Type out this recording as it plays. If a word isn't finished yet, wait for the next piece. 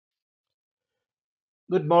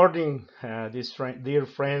Good morning, dear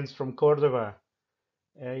friends from Cordova.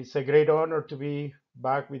 It's a great honor to be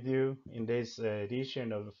back with you in this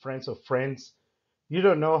edition of Friends of Friends. You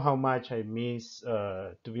don't know how much I miss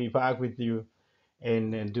to be back with you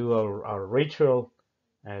and do our ritual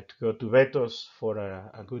to go to Betos for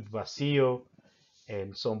a good vacío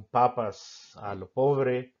and some papas a lo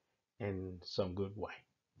pobre and some good wine.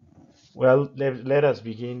 Well, let us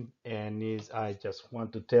begin. I just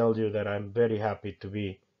want to tell you that I'm very happy to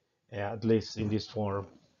be, at least in this forum,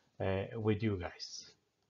 with you guys.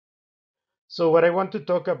 So, what I want to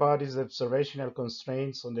talk about is the observational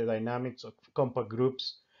constraints on the dynamics of compact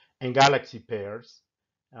groups and galaxy pairs.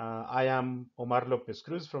 I am Omar Lopez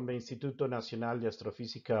Cruz from the Instituto Nacional de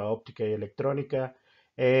Astrofísica Óptica y Electrónica,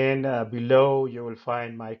 and below you will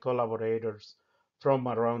find my collaborators from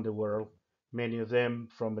around the world, many of them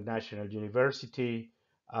from the National University,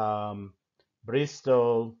 um,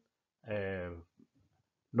 Bristol, uh,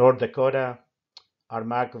 North Dakota,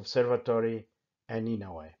 Armagh Observatory, and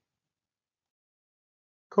Inouye.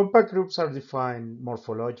 Compact groups are defined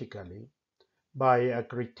morphologically by a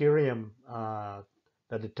criterion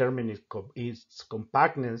that determines its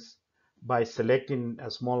compactness by selecting a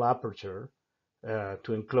small aperture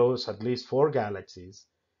to enclose at least 4 galaxies.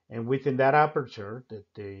 And within that aperture,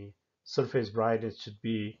 the surface brightness should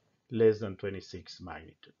be less than 26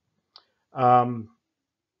 magnitude. Um,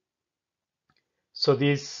 so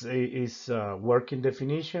this is a working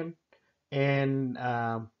definition. And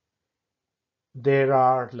there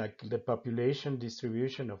are like the population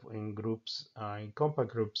distribution of in groups in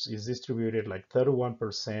compact groups is distributed like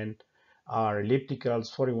 31% are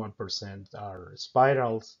ellipticals, 41% are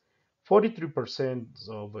spirals, 43%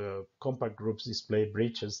 of compact groups display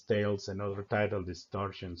breaches, tails, and other tidal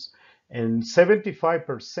distortions, and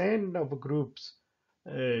 75% of groups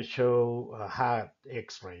show have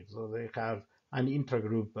X-ray, so they have an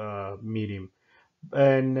intragroup medium,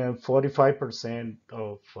 and 45%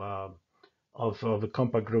 of the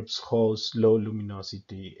compact groups host low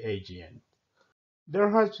luminosity AGN. There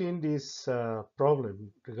has been this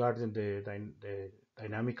problem regarding the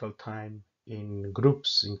dynamical time in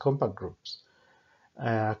groups, in compact groups.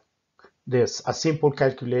 Uh, there's a simple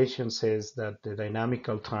calculation says that the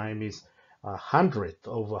dynamical time is 100th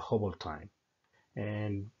of a Hubble time.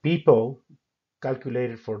 And people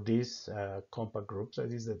calculated for these compact groups,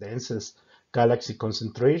 that is the densest galaxy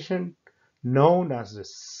concentration, known as the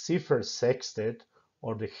Cipher sextet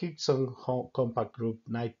or the Hickson compact group,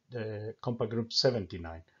 compact group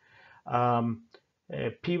 79. Um,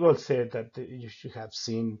 People said that you should have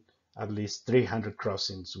seen at least 300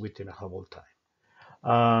 crossings within a Hubble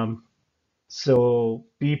time. So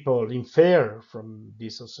people infer from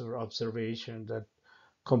this observation that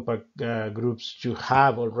compact groups should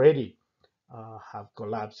have already have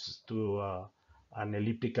collapsed to an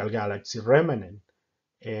elliptical galaxy remnant,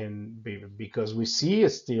 and because we see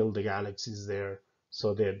still the galaxies there,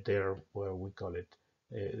 so that they're what we call it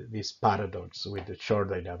this paradox with the short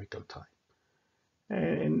dynamical time.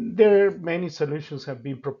 And there are many solutions have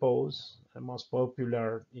been proposed. The most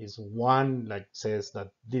popular is one like says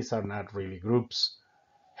that these are not really groups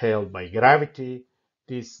held by gravity.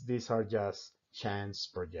 These are just chance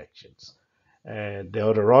projections. And the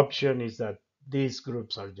other option is that these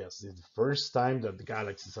groups are just the first time that the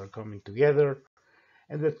galaxies are coming together.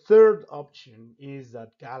 And the third option is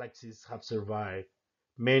that galaxies have survived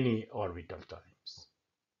many orbital times.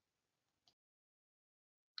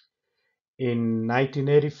 In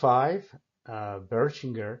 1985,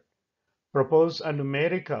 Bershinger proposed a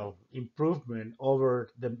numerical improvement over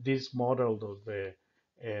this model of the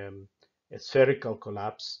um, spherical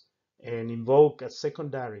collapse and invoke a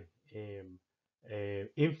secondary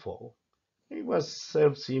info. It was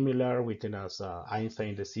self-similar within us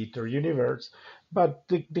Einstein de Sitter universe, but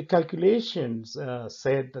the calculations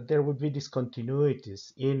said that there would be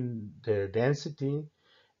discontinuities in the density,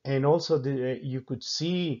 and also you could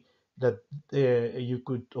see that you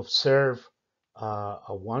could observe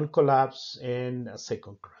a one collapse and a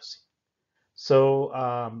second crossing. So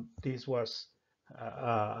this was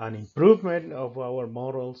an improvement of our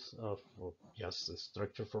models of just the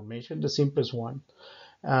structure formation, the simplest one.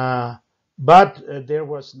 Uh, but there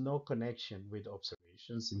was no connection with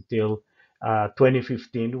observations until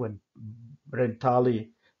 2015 when Brentali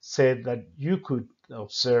said that you could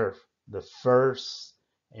observe the first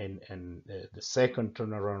and the second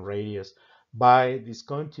turnaround radius by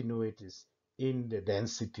discontinuities in the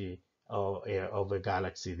density of a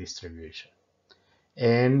galaxy distribution.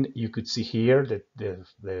 And you could see here that the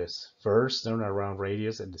first turnaround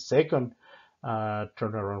radius and the second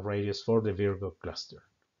turnaround radius for the Virgo cluster.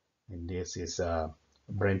 And this is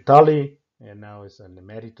Brentali and now is an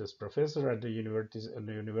emeritus professor at the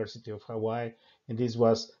University of Hawaii. And this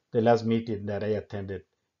was the last meeting that I attended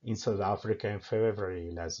in South Africa in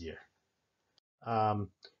February last year. Um,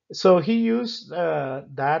 so he used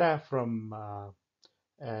data from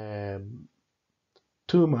um,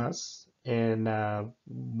 two mass and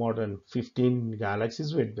more than 15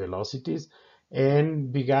 galaxies with velocities,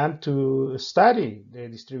 and began to study the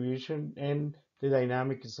distribution and the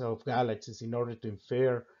dynamics of galaxies in order to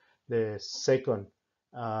infer the second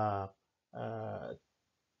uh, uh,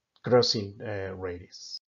 crossing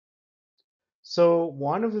radius. So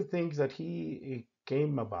one of the things that he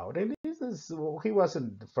came about, and this is, well, he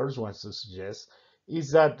wasn't the first one to suggest,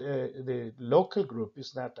 is that the local group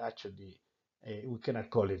is not actually, we cannot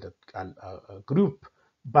call it a group,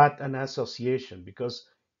 but an association, because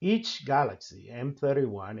each galaxy,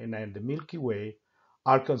 M31 and the Milky Way,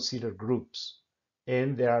 are considered groups.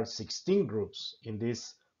 And there are 16 groups in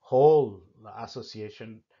this whole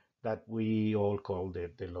association that we all call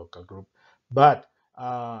the local group. But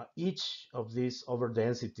each of these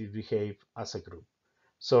overdensities behave as a group.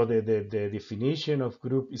 So the definition of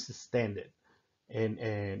group is extended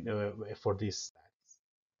and for this.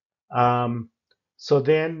 Um, so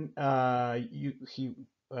then he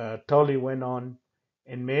totally went on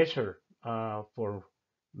and measured for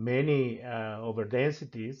many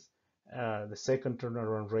overdensities the second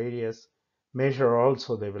turnaround radius, measure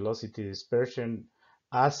also the velocity dispersion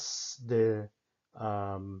as the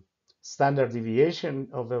um, standard deviation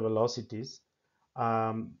of the velocities.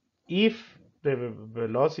 Um, if the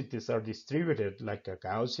velocities are distributed like a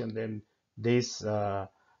Gaussian, then this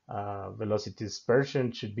velocity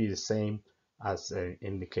dispersion should be the same as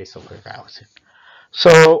in the case of a Gaussian.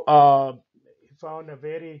 So he found a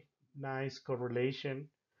very nice correlation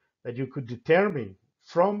that you could determine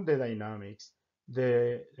from the dynamics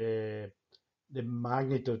the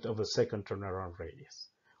magnitude of a second turnaround radius.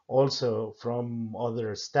 Also, from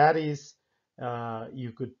other studies,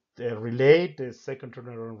 you could relate the second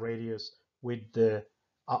turnaround radius with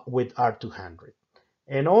R200.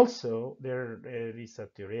 And also, there is a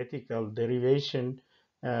theoretical derivation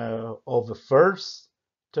of the first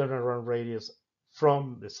turnaround radius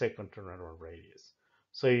from the second turnaround radius.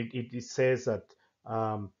 So it says that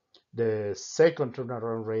um, the second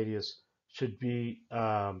turnaround radius should be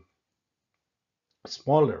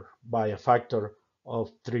smaller by a factor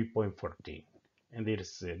of 3.14. And there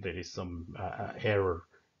is some error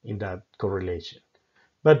in that correlation.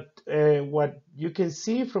 But what you can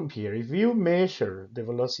see from here, if you measure the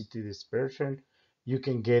velocity dispersion, you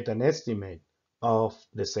can get an estimate of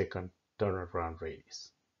the second turnaround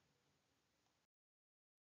radius.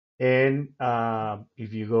 And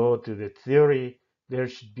if you go to the theory, there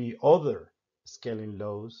should be other scaling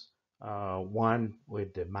laws, one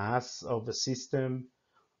with the mass of the system,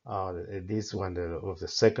 this one of the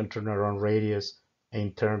second turnaround radius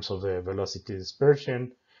in terms of the velocity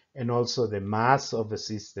dispersion, and also the mass of the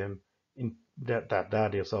system. In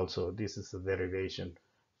that is also, this is a derivation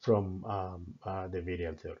from the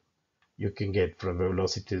virial theorem. You can get from the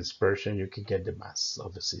velocity dispersion, you can get the mass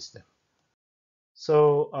of the system.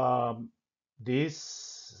 So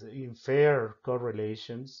these infer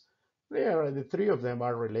correlations, the three of them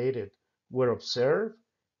are related, were observed,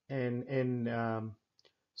 and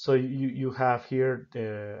so you have here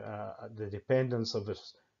the dependence of the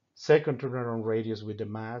second turnaround radius with the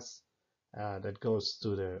mass that goes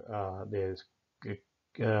to uh,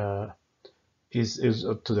 is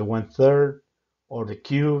to the 1/3, or the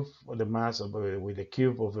cube, or the mass of with the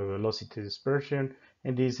cube of the velocity dispersion,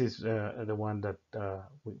 and this is the one that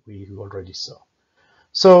we already saw.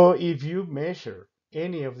 So if you measure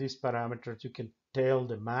any of these parameters, you can tell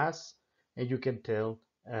the mass, and you can tell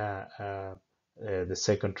the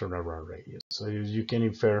second turnaround radius. So you can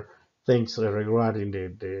infer things regarding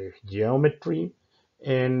the geometry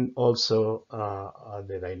and also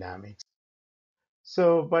the dynamics.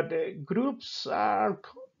 So, but groups are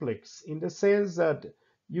complex in the sense that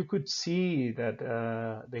you could see that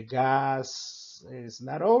the gas is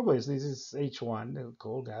not always, this is H1, the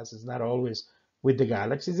cold gas is not always with the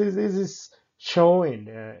galaxies. This is showing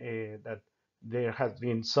that there has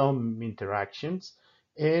been some interactions.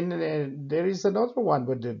 And there is another one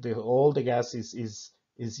where all the gas is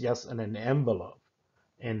just in an envelope.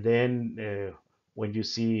 And then when you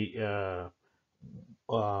see you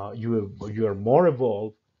are more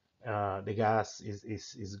evolved, the gas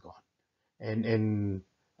is gone, and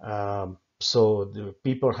so the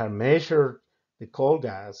people have measured the coal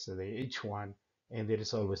gas, the H1, and there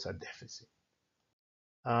is always a deficit.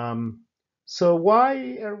 Um, so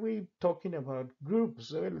why are we talking about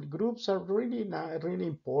groups? Well, groups are really not really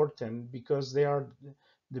important because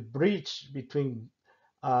the bridge between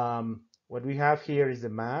what we have here is the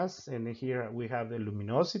mass, and here we have the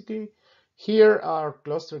luminosity. Here are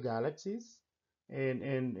cluster galaxies,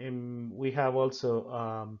 and we have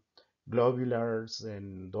also globulars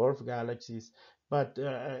and dwarf galaxies. But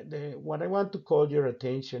what I want to call your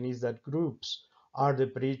attention is that groups are the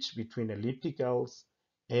bridge between ellipticals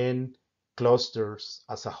and clusters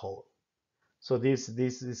as a whole. So this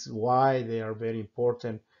is why they are very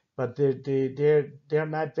important, but they're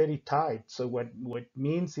not very tight. So what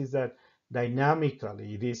means is that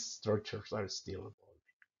dynamically these structures are still evolving.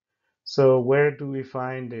 So where do we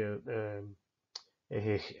find the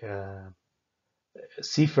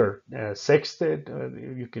Cipher sextet?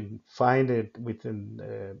 You can find it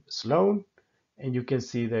within Sloan, and you can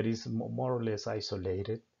see that it's more or less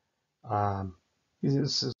isolated. Um,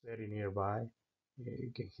 this is very nearby.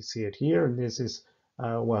 You can see it here, and this is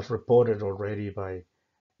was reported already by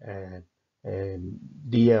uh,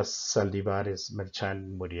 Diaz, Saldivares,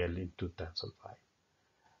 Merchan, Muriel in 2005.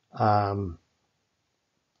 Um,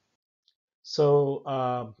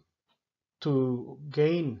 so to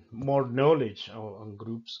gain more knowledge on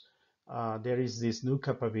groups, there is this new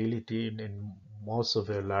capability in most of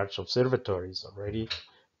the large observatories already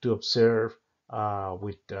to observe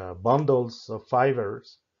with bundles of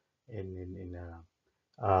fibers in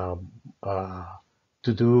um, uh,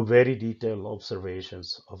 to do very detailed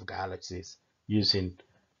observations of galaxies using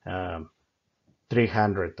um,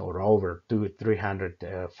 300 or over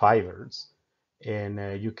 300 fibers,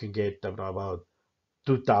 and you can get about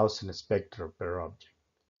 2000 spectra per object.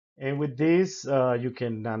 And with this, you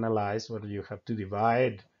can analyze whether you have to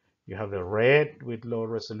divide. You have the red with low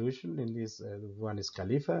resolution. In this one is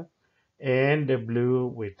Khalifa, and the blue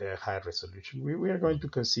with the high resolution. We are going to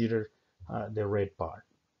consider the red part.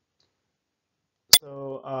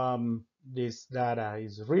 So this data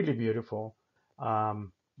is really beautiful.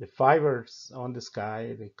 The fibers on the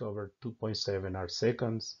sky, they cover 2.7 arc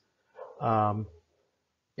seconds. Um,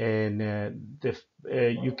 and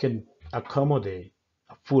you can accommodate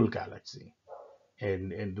a full galaxy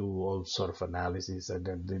and do all sort of analysis. And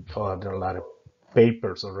then there are a lot of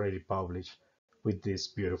papers already published with this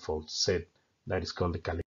beautiful set that is called the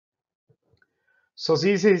Khalifa. So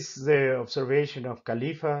this is the observation of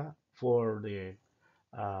Khalifa for the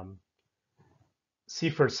um,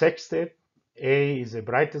 Cepher sextet. A is the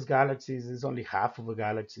brightest galaxy. This is only half of a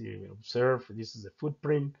galaxy we observe. This is the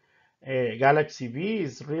footprint. Galaxy B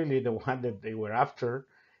is really the one that they were after.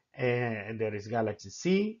 And there is Galaxy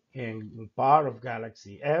C and part of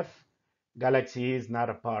Galaxy F. Galaxy E is not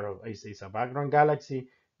a part of, is a background galaxy.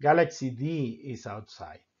 Galaxy D is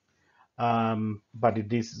outside. But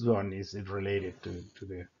this one is related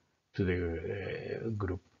to the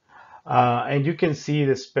group. And you can see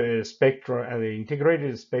the spectra, the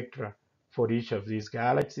integrated spectra for each of these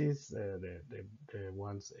galaxies, the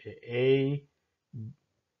ones A,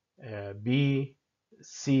 B,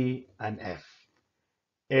 C, and F.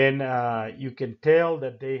 And you can tell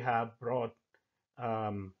that they have brought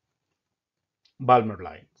um, Balmer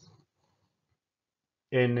lines.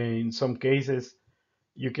 And in some cases,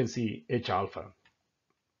 you can see H alpha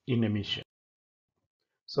in emission.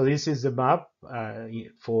 So this is the map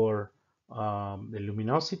for the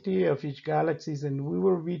luminosity of each galaxy, and we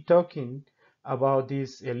will be talking about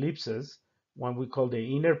these ellipses. One we call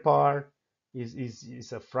the inner part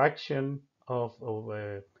is a fraction of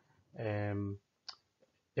um,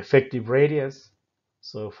 effective radius.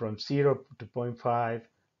 So from 0 to 0.5,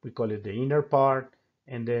 we call it the inner part,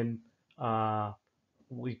 and then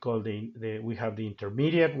we call we have the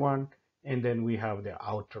intermediate one, and then we have the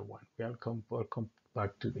outer one. I'll come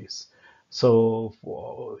back to this. So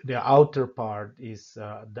the outer part is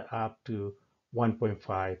up to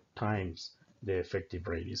 1.5 times the effective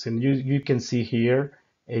radius, and you can see here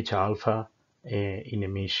H alpha in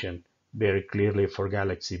emission very clearly for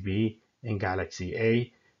Galaxy B and Galaxy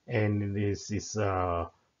A, and this is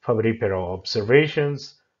Fabry-Perot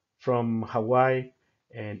observations from Hawaii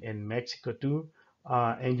and Mexico too.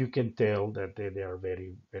 And you can tell that they are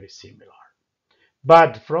very, very similar.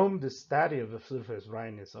 But from the study of the surface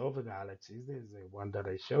brightness of the galaxies, this is the one that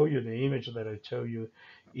I show you, the image that I show you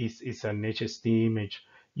is an HST image.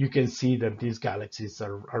 You can see that these galaxies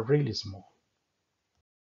are really small.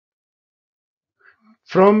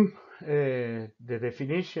 From the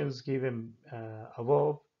definitions given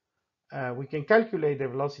above, we can calculate the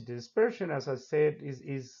velocity dispersion. As I said,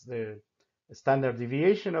 is the standard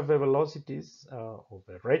deviation of the velocities of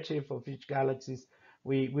the redshift of each galaxy.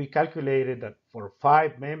 We calculated that for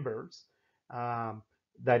 5 members,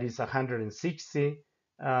 that is 160.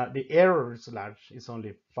 The error is large, it's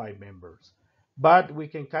only 5 members. but we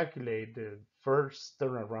can calculate the first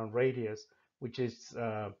turnaround radius, which is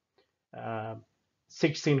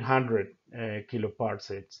 1600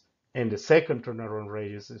 kiloparsecs, and the second turnaround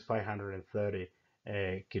radius is 530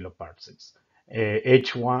 kiloparsecs.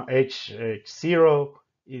 H0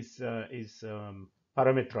 is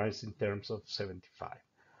parameterized in terms of 75.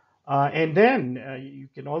 And then you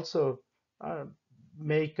can also uh,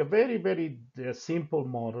 make a very simple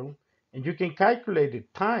model, and you can calculate the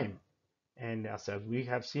time. And as we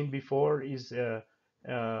have seen before, uh,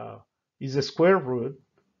 is the square root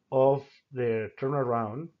of the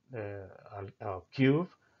turnaround cube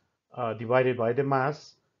divided by the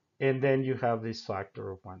mass, and then you have this factor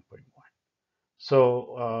of 1.1.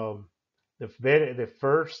 So the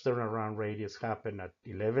first turnaround radius happened at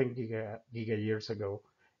 11 giga years ago,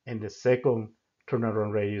 and the second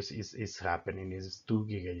turnaround radius is happening is 2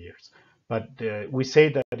 giga years. But we say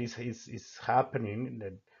that is happening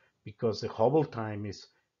because the Hubble time is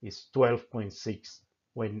 12.6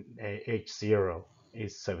 when H0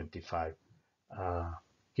 is 75 uh,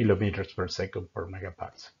 kilometers per second per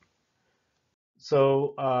megaparsec.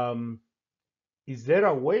 So is there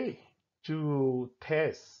a way to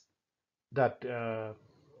test that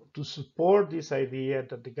to support this idea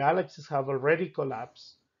that the galaxies have already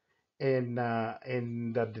collapsed and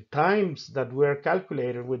that the times that were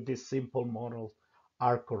calculated with this simple model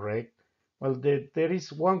are correct? Well, there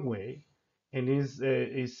is one way, and is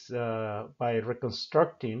by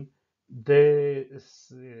reconstructing the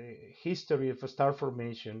history of star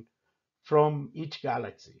formation from each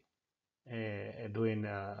galaxy, doing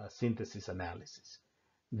a synthesis analysis.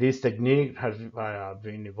 This technique has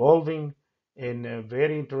been evolving, and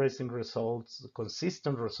very interesting results,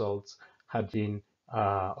 consistent results have been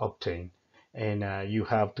obtained. And you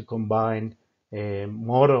have to combine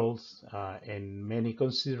models and many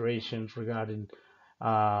considerations regarding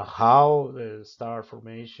how the star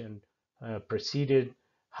formation proceeded,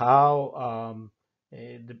 how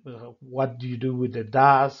what do you do with the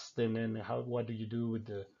dust, and then what do you do with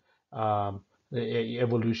the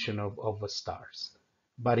evolution of the stars.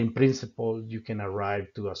 But in principle, you can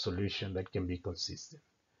arrive to a solution that can be consistent.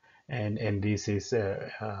 And this is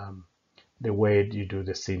the way you do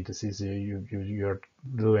the synthesis. You're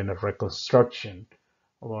doing a reconstruction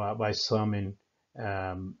by summing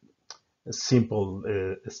um, simple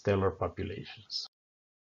stellar populations.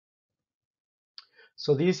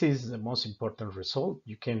 So this is the most important result.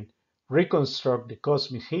 You can reconstruct the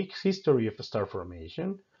cosmic history of star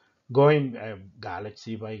formation, going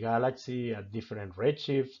galaxy by galaxy at different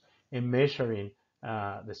redshifts and measuring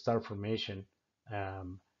the star formation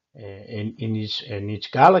um, in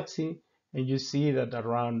each galaxy. And you see that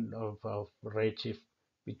around of redshift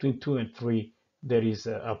between 2 and 3, there is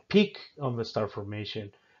a peak of the star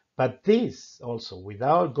formation. But this also,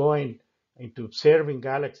 without going into observing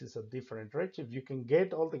galaxies at different redshifts, you can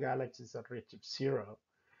get all the galaxies at redshift 0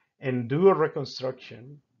 and do a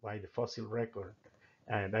reconstruction by the fossil record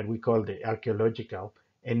that we call the archaeological,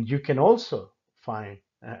 and you can also find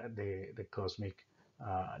the cosmic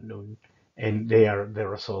noon, and the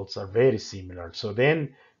results are very similar. So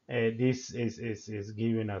then this is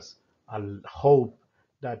giving us a hope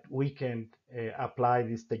that we can apply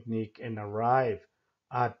this technique and arrive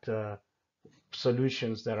at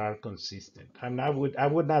solutions that are consistent. And I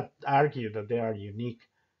would not argue that they are unique,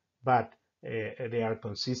 but they are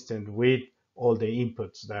consistent with all the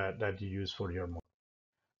inputs that you use for your model.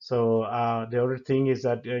 So the other thing is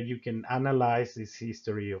that you can analyze this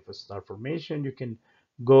history of a star formation. You can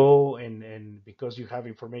go and because you have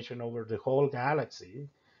information over the whole galaxy,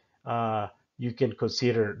 uh, you can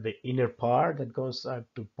consider the inner part that goes up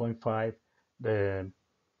to zero point 0.5,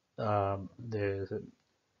 the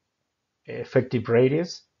effective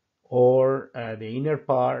radius, or the inner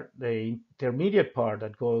part, the intermediate part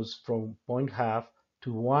that goes from 0.5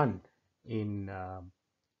 to 1 in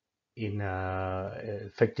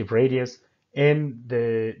effective radius, and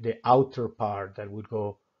the outer part that would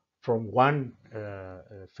go from 1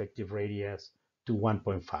 effective radius to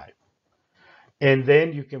 1.5. And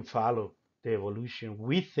then you can follow the evolution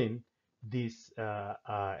within these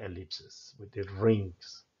ellipses with the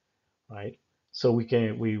rings, right? So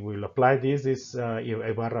we will apply this.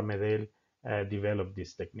 Ibarra Medel developed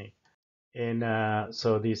this technique, and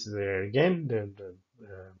so this is again the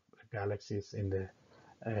galaxies in the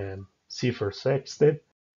Cipher sextet,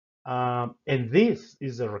 and this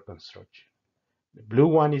is a reconstruction. The blue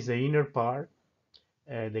one is the inner part,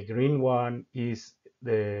 the green one is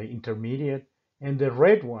the intermediate, and the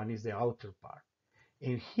red one is the outer part.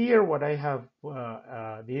 And here, what I have,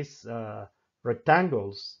 these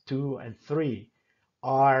rectangles 2 and 3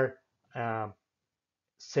 are uh,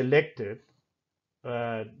 selected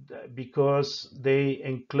because they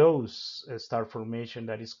enclose a star formation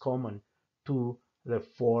that is common to the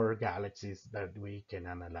four galaxies that we can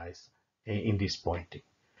analyze in this pointing.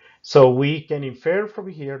 So we can infer from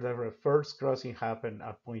here that the first crossing happened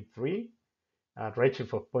at point 3, at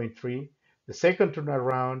redshift of point 0.3. The second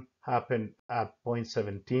turnaround happened at point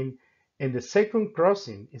 0.17, and the second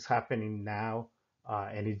crossing is happening now,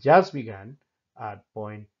 and it just began at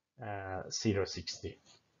point 0.016.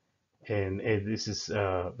 And this is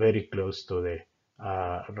very close to the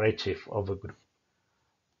redshift of a group.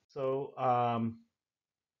 So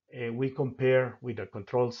we compare with a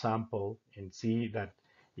control sample and see that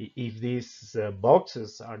if these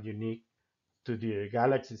boxes are unique to the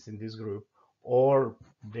galaxies in this group, or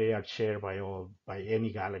they are shared by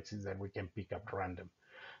any galaxies that we can pick up random.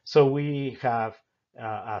 So we have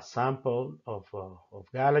a sample of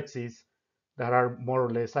galaxies that are more or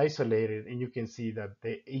less isolated, and you can see that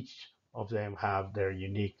each of them have their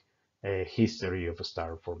unique history of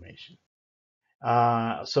star formation.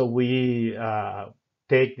 So we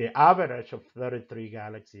take the average of 33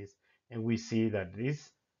 galaxies, and we see that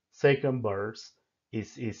this second burst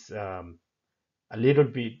is a little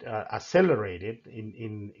bit accelerated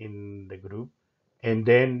in the group, and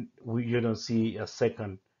then you don't see a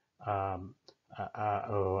second um,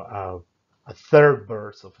 a third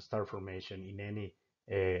burst of star formation in any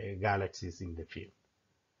galaxies in the field.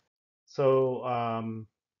 So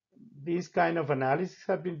these kind of analysis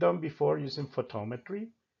have been done before using photometry,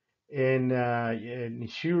 and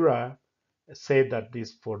Nishira said that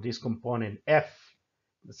for this component F,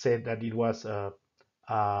 said that it was a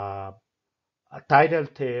tidal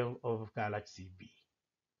tail of galaxy B.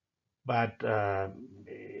 But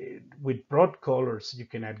with broad colors, you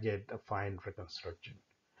cannot get a fine reconstruction.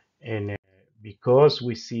 And because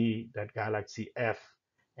we see that galaxy F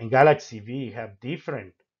and galaxy B have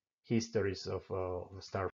different histories of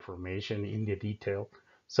star formation in the detail,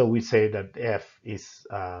 so we say that F is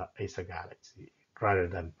a galaxy rather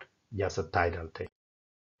than just a tidal tail.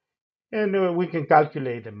 And we can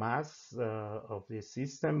calculate the mass of this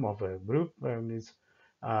system of a group, is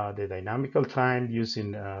the dynamical time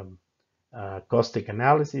using caustic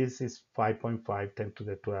analysis is 5.5 10 to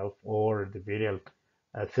the 12, or the virial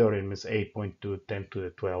theorem is 8.2 10 to the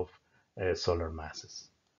 12 solar masses.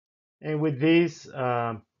 And with this,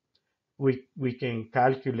 we can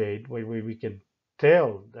calculate, we can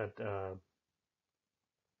tell that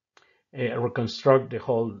reconstruct the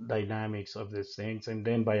whole dynamics of these things, and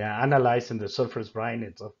then by analyzing the surface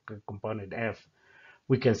brightness of component F,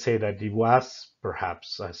 we can say that it was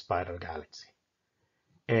perhaps a spiral galaxy.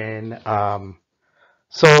 And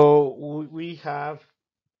so we have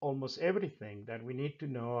almost everything that we need to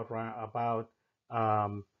know about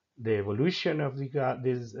the evolution of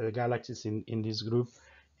these galaxies in this group.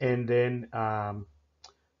 And then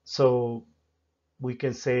so we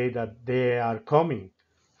can say that they are coming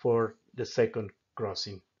for the second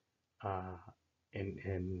crossing, uh,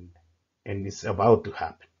 and it's about to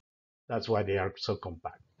happen. That's why they are so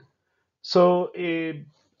compact. So,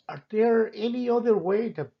 are there any other way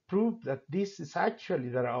to prove that this is actually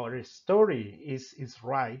that our story is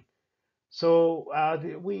right? So,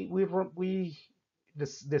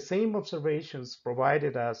 the same observations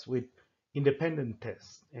provided us with independent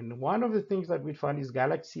tests, and one of the things that we found is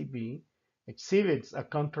galaxy B exhibits a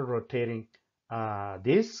counter-rotating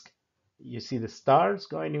disk. You see the stars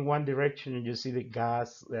going in one direction, and you see the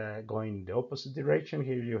gas going in the opposite direction.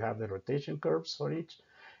 Here you have the rotation curves for each.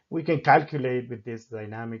 We can calculate with this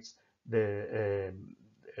dynamics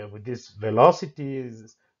with this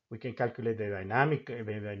velocities. We can calculate the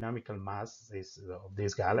dynamical mass of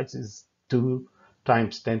these galaxies, 2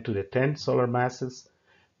 times 10 to the 10 solar masses.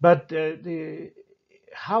 But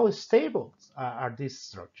how stable are these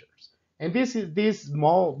structures? And these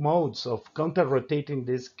small modes of counter-rotating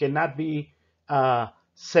disk cannot be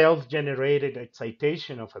self-generated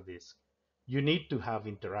excitation of a disk. You need to have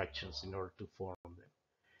interactions in order to form them.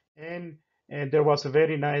 And, and there was a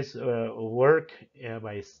very nice work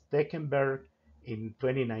by Steckenberg in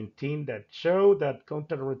 2019 that showed that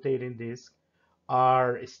counter-rotating disks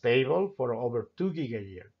are stable for over 2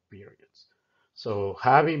 gigayear periods. So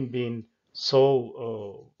having been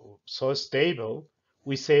so stable,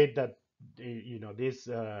 we say that this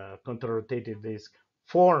counter-rotated disk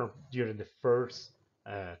formed during the first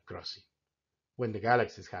crossing when the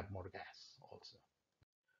galaxies had more gas also.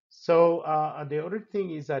 So the other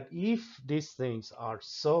thing is that if these things are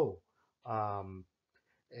so, um,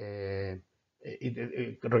 uh,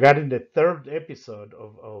 regarding the third episode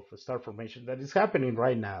of star formation that is happening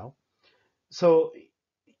right now, so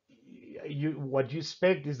what you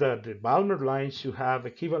expect is that the Balmer lines should have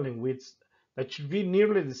equivalent widths that should be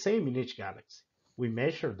nearly the same in each galaxy. We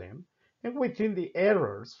measure them, and within the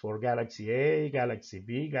errors for galaxy A, galaxy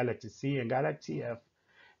B, galaxy C, and galaxy F,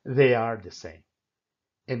 they are the same.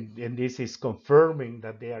 And this is confirming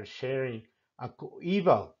that they are sharing a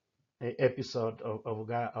coeval episode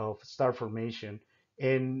of star formation,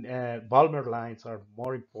 and Balmer lines are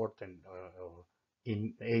more important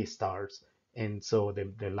in A stars, and so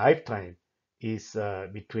the lifetime is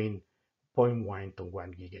between zero point 0.1 to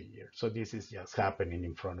 1 gigayear. So this is just happening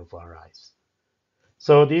in front of our eyes.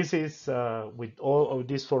 So this is with all of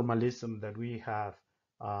this formalism that we have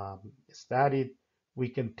studied, we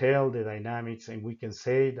can tell the dynamics, and we can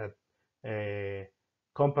say that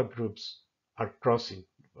compact groups are crossing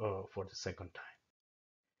for the second time.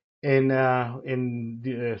 And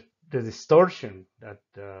the distortion that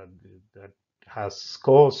has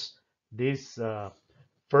caused this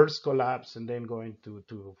first collapse and then going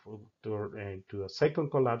to a second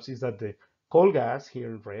collapse is that the cold gas here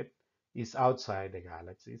in red is outside the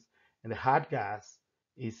galaxies, and the hot gas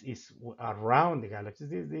is around the galaxies.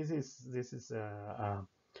 This is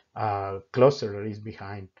a cluster that is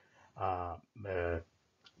behind uh, the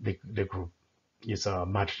group. Is a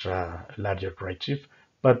much larger redshift,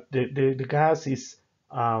 but the gas is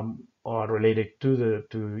related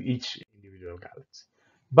to each individual galaxy.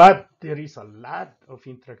 But there is a lot of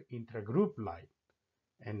intragroup light,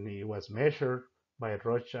 and it was measured by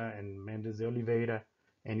Rocha and Mendes de Oliveira,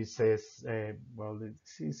 and it says, well,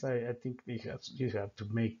 this is, I think you have to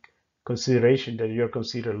make consideration that you're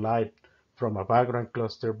considered light from a background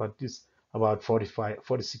cluster, but this about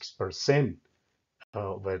 46%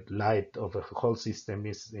 of the light of the whole system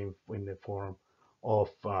is in the form of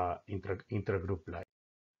intergroup light.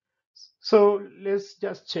 So let's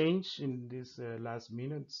just change in these last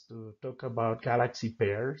minutes to talk about galaxy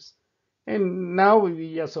pairs. And now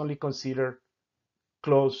we just only consider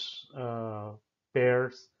close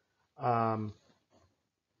pairs um,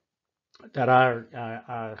 that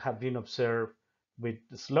have been observed with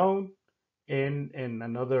Sloan and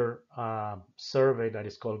another survey that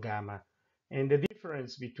is called GAMA. And the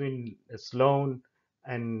difference between Sloan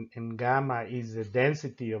and GAMA is the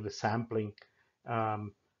density of the sampling.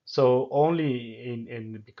 Um, so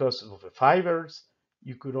only because of the fibers,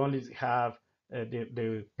 you could only have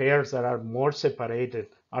the pairs that are more separated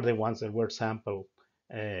are the ones that were sampled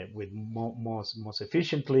with most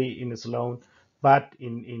efficiently in Sloan, but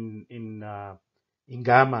in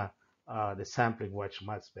gamma, the sampling was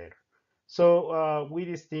much better. So we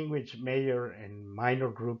distinguish major and minor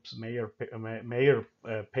groups. Major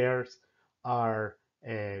pairs are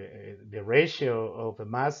the ratio of the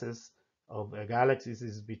masses of galaxies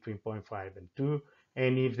is between 0.5 and 2,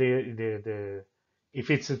 and if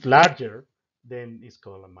it's larger, then it's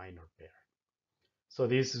called a minor pair. So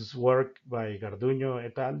this is work by Garduño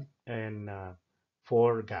et al. And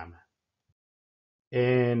for gamma.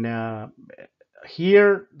 And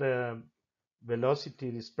here the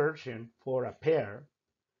velocity dispersion for a pair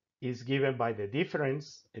is given by the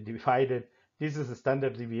difference divided. This is the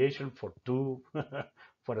standard deviation for two,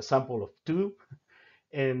 for a sample of two.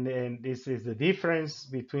 And this is the difference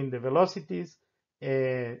between the velocities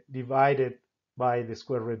divided by the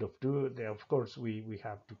square root of two. Of course, we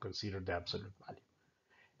have to consider the absolute value.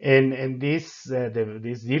 And this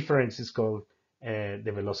difference is called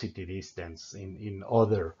the velocity distance in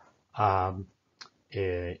other um,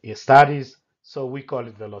 studies. So we call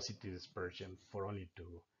it velocity dispersion for only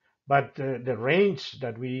two. But the range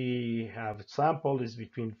that we have sampled is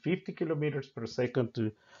between 50 kilometers per second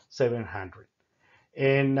to 700.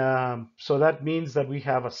 And so that means that we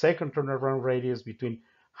have a second turnaround radius between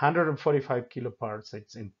 145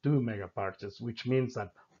 kiloparsecs and 2 megaparsecs, which means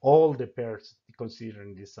that all the pairs considered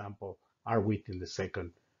in this sample are within the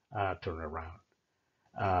second turnaround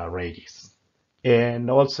radius. And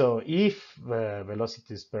also, if velocity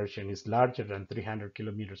dispersion is larger than 300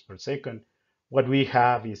 kilometers per second, what we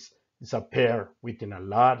have is a pair within a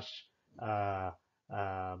large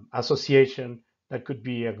association that could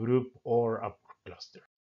be a group or a cluster.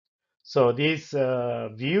 So this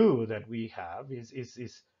view that we have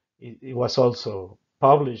it was also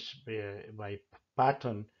published by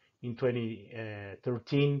Patton in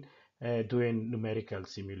 2013 doing numerical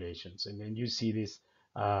simulations, and then you see this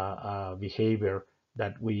behavior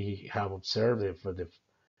that we have observed for the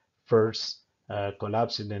first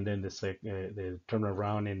collapse, and then the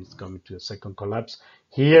turnaround, and it's coming to a second collapse.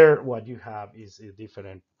 Here, what you have is a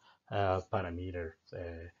different parameters,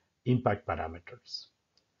 impact parameters.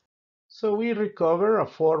 So we recover a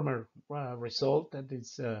former result that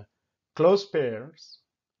is close pairs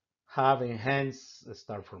have enhanced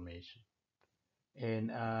star formation.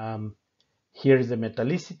 And here is the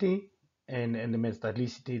metallicity and the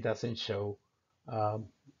metallicity doesn't show um,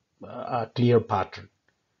 a clear pattern.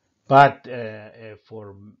 But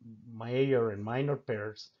for major and minor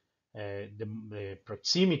pairs, the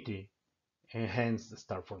proximity enhanced the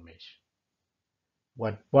star formation.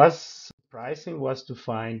 What was surprising was to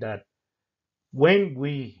find that when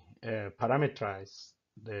we parameterize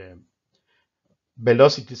the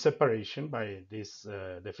velocity separation by this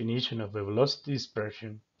definition of the velocity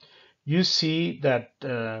dispersion, you see that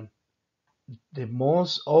the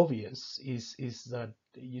most obvious is that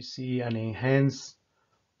you see an enhanced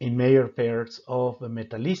in major pairs of the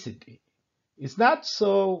metallicity. It's not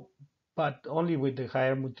so, but only with the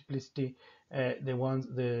higher multiplicity,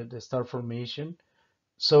 the star formation.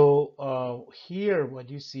 So here, what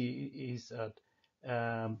you see is that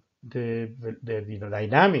the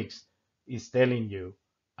dynamics is telling you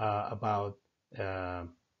about uh,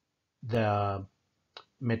 the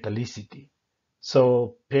metallicity.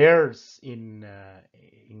 So pairs in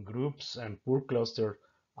groups and poor cluster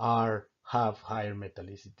are have higher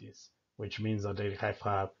metallicities, which means that they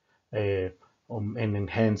have a, an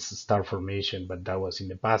enhanced star formation, but that was in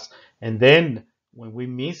the past. And then when we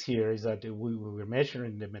miss here is that we were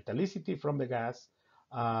measuring the metallicity from the gas.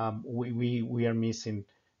 We are missing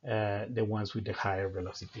the ones with the higher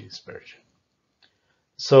velocity dispersion.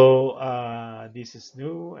 So this is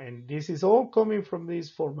new, and this is all coming from this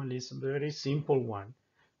formalism, the very simple one.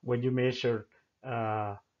 When you measure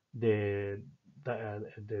uh, the,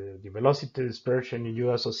 the velocity dispersion,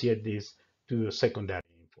 you associate this to secondary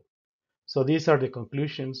info. So these are the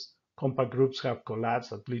conclusions. Compact groups have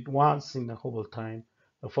collapsed at least once in the Hubble time.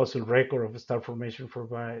 A fossil record of star formation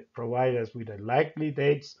provide us with a likely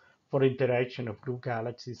dates for interaction of group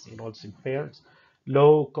galaxies in also in pairs.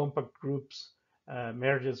 Low compact groups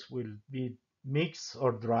mergers will be mixed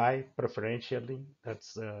or dry preferentially.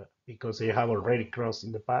 That's because they have already crossed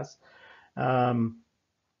in the past. Um,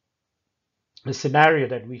 the scenario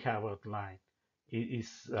that we have outlined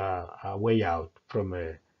is a way out from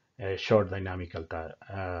a short dynamical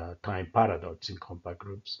time paradox in compact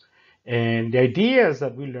groups. And the ideas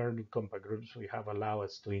that we learned in compact groups we have allowed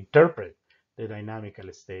us to interpret the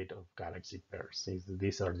dynamical state of galaxy pairs.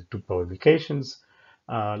 These are the two publications,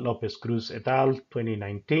 Lopez Cruz et al.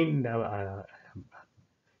 2019,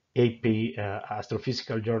 AP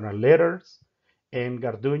Astrophysical Journal Letters, and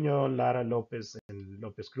Garduño, Lara Lopez, and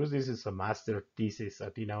Lopez Cruz. This is a master thesis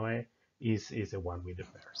at INAOE, is the one with the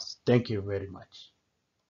pairs. Thank you very much.